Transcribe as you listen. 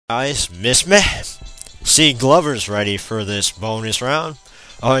Guys, miss me? See, Glover's ready for this bonus round.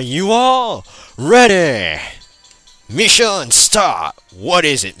 Are you all ready? Mission start! What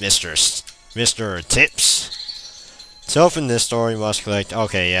is it, Mr. Tips? To open this door, you must collect...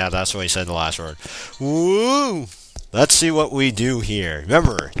 Okay, yeah, that's what he said in the last word. Woo! Let's see what we do here.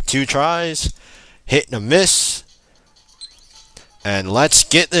 Remember, 2 tries, hit and a miss, and let's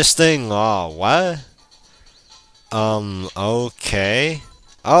get this thing... Oh, what? Okay.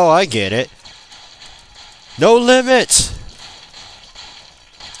 Oh, I get it. No limits!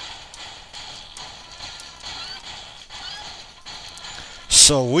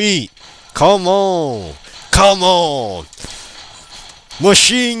 Sweet! Come on! Come on!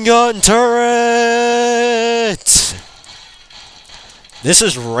 Machine gun turret! This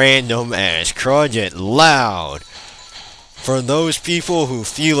is random as crud yet loud. For those people who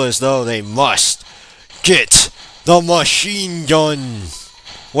feel as though they must get the machine gun.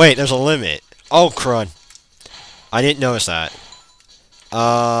 Wait, there's a limit. Oh, crud. I didn't notice that. Now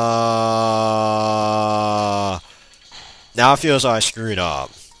it feels like I screwed up.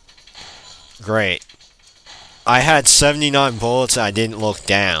 Great. I had 79 bullets and I didn't look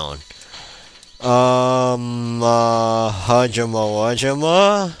down. Hajima.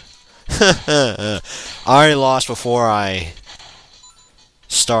 I already lost before I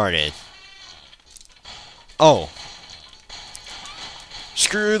started. Oh.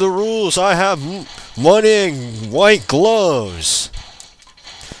 Screw the rules, I have money and white gloves.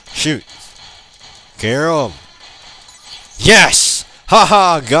 Shoot. Get 'em. Yes!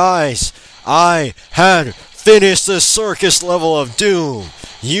 Haha, guys! I had finished the circus level of doom.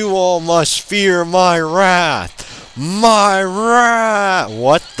 You all must fear my wrath. My wrath!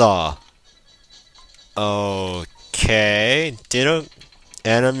 What the? Okay. Did an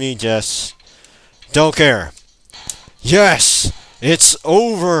enemy just... Don't care. Yes! It's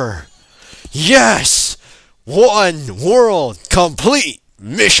over! Yes! One world complete!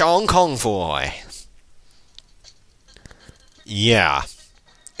 Mission Convoy! Yeah.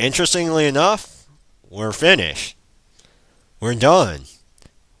 Interestingly enough, we're finished. We're done.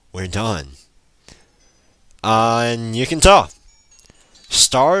 We're done. And you can tell.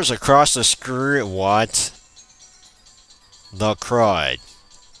 Stars across the screen. What? The crud.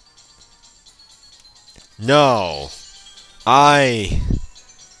 No.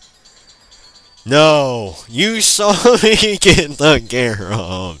 No. You saw me get the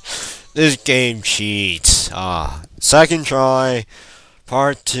game. This game cheats. Second try.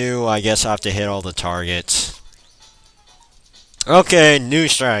 Part 2, I guess I have to hit all the targets. Okay, new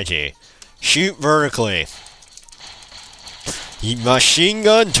strategy. Shoot vertically. Machine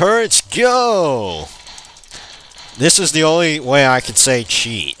gun turrets, go! This is the only way I could say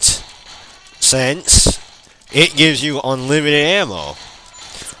cheat. Since it gives you unlimited ammo.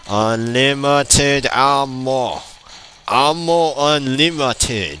 Unlimited ammo. Ammo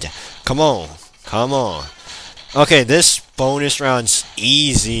unlimited. Come on. Come on. Okay, this bonus round's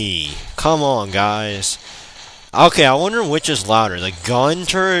easy. Come on, guys. Okay, I wonder which is louder, the gun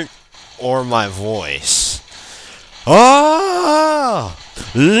turret or my voice. Ah!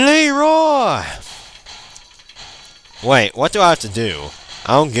 Leroy! Wait, what do I have to do?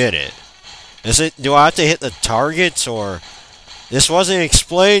 I don't get it. Do I have to hit the targets or... This wasn't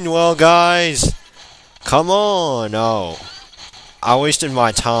explained well, guys. Come on. Oh. I wasted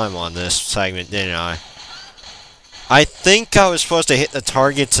my time on this segment, didn't I? I think I was supposed to hit the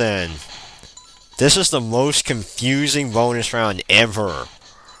targets and... This is the most confusing bonus round ever.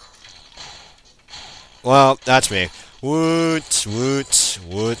 Well, that's me. Woots, woots,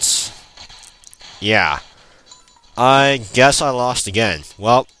 woots. Yeah. I guess I lost again.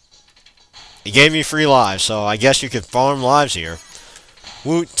 Well, it gave me free lives, so I guess you could farm lives here.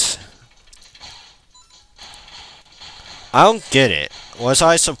 Woot. I don't get it. Was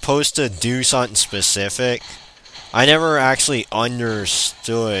I supposed to do something specific? I never actually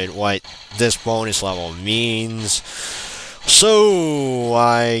understood what this bonus level means. So,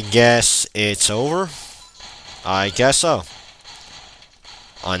 I guess it's over? I guess so.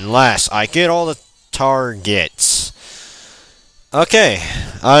 Unless I get all the targets. Okay,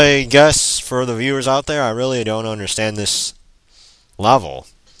 I guess for the viewers out there, I really don't understand this level.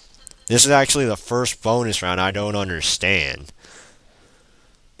 This is actually the first bonus round I don't understand.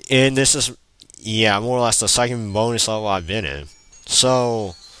 And this is, yeah, more or less the second bonus level I've been in.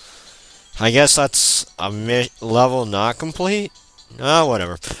 So, I guess that's a level not complete?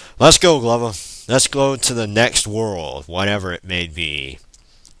 Whatever. Let's go, Glover. Let's go to the next world, whatever it may be.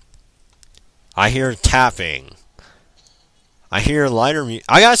 I hear tapping. I hear lighter music.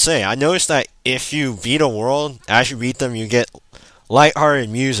 I gotta say, I noticed that if you beat a world, as you beat them, you get lighthearted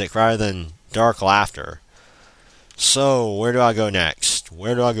music rather than dark laughter. So, where do I go next?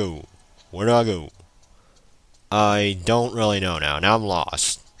 Where do I go? Where do I go? I don't really know now. Now I'm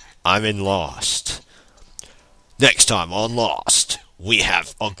lost. I'm in Lost. Next time on Lost, we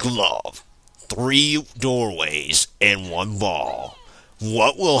have a glove, 3 doorways, and 1 ball.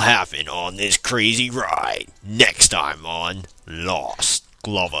 What will happen on this crazy ride next time on Lost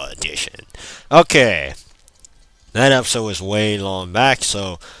Glover Edition? Okay, that episode was way long back,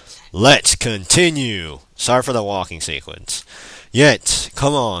 so let's continue. Sorry for the walking sequence. Yet,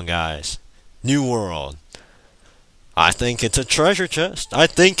 come on, guys. New world. I think it's a treasure chest. I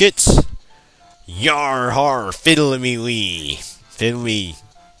think it's yar har fiddle me wee. Fiddle me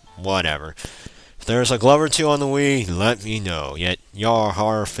whatever. If there's a glove or 2 on the Wii, let me know. Yet yar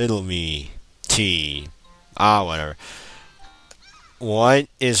har fiddle me tea. Whatever. What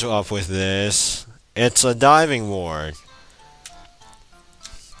is up with this? It's a diving board.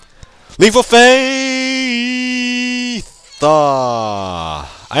 Leap of faith! I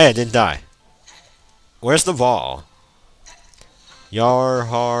didn't die. Where's the ball? Yar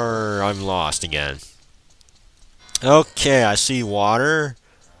har, I'm lost again. Okay, I see water.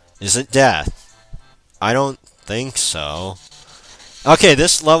 Is it death? I don't think so. Okay,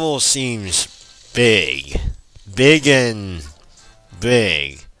 this level seems big. Big and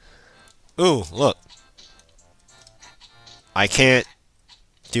big. Ooh, look. I can't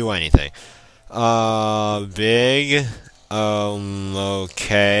do anything. Big.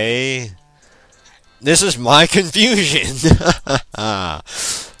 Okay. This is my confusion.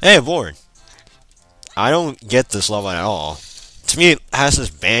 Hey, board. I don't get this level at all. To me, it has this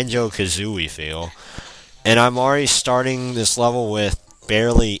Banjo-Kazooie feel. And I'm already starting this level with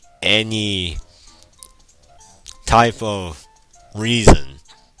barely any type of reasoning.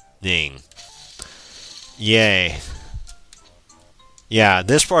 Yay. Yeah,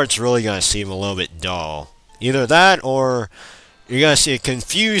 this part's really gonna seem a little bit dull. Either that, or you're gonna see a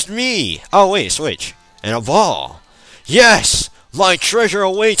confused me. Oh, wait, switch. And a ball. Yes! My treasure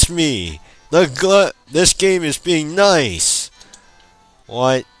awaits me! This game is being nice!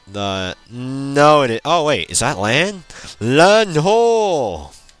 What the... No, it is... Oh, wait, is that land? Land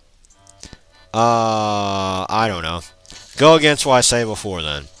hole! I don't know. Go against what I say before,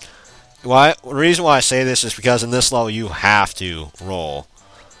 then. The reason why I say this is because in this level, you have to roll.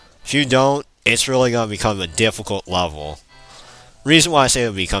 If you don't, it's really gonna become a difficult level. Reason why I say it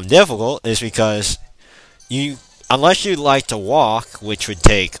will become difficult is because unless you'd like to walk, which would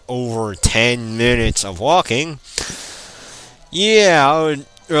take over 10 minutes of walking, yeah, I would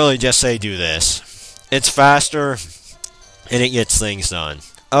really just say do this. It's faster, and it gets things done.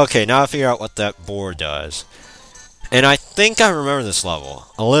 Okay, now I figure out what that board does. And I think I remember this level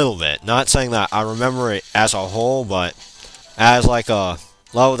a little bit. Not saying that I remember it as a whole, but as like a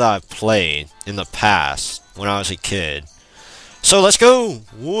level that I've played in the past when I was a kid. So let's go!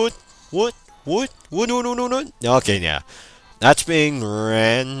 What? Okay, yeah. That's being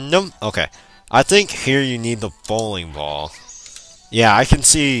random. Okay. I think here you need the bowling ball. Yeah, I can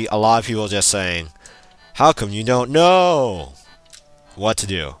see a lot of people just saying, how come you don't know what to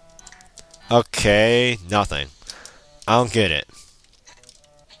do? Okay, nothing. I don't get it.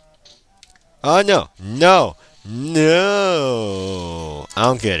 Oh, no. No. I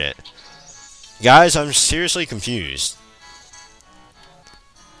don't get it. Guys, I'm seriously confused.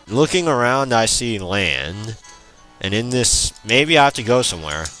 Looking around, I see land. And in this, maybe I have to go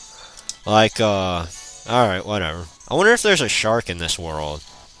somewhere. Like, alright, whatever. I wonder if there's a shark in this world.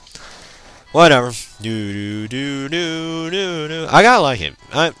 Whatever. I gotta like it.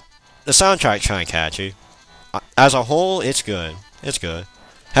 The soundtrack's kind of catchy. As a whole, it's good. It's good.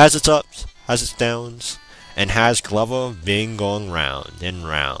 Has its ups, has its downs, and has Glover being going round and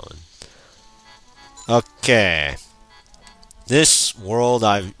round. Okay. This world,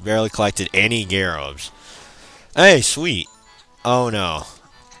 I've barely collected any Garobs. Hey, sweet. Oh no.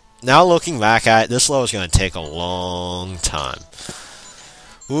 Now looking back at it, this level is going to take a long time.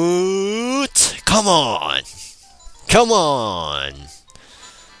 Woot! Come on! Come on!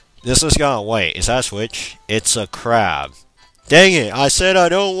 This is gonna wait. Is that a switch? It's a crab. Dang it! I said I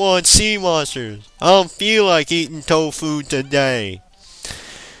don't want sea monsters. I don't feel like eating tofu today.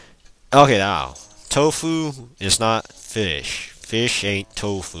 Okay, now. Tofu is not fish. Fish ain't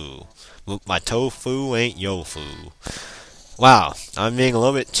tofu. My tofu ain't yofu. Wow, I'm being a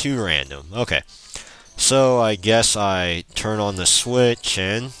little bit too random. Okay. So, I guess I turn on the switch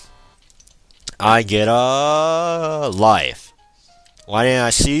and I get a life. Why didn't I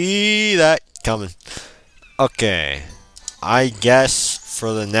see that coming? Okay. I guess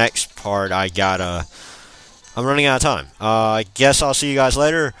for the next part I gotta I'm running out of time. I guess I'll see you guys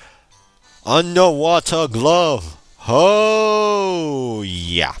later. Underwater glove. Ho!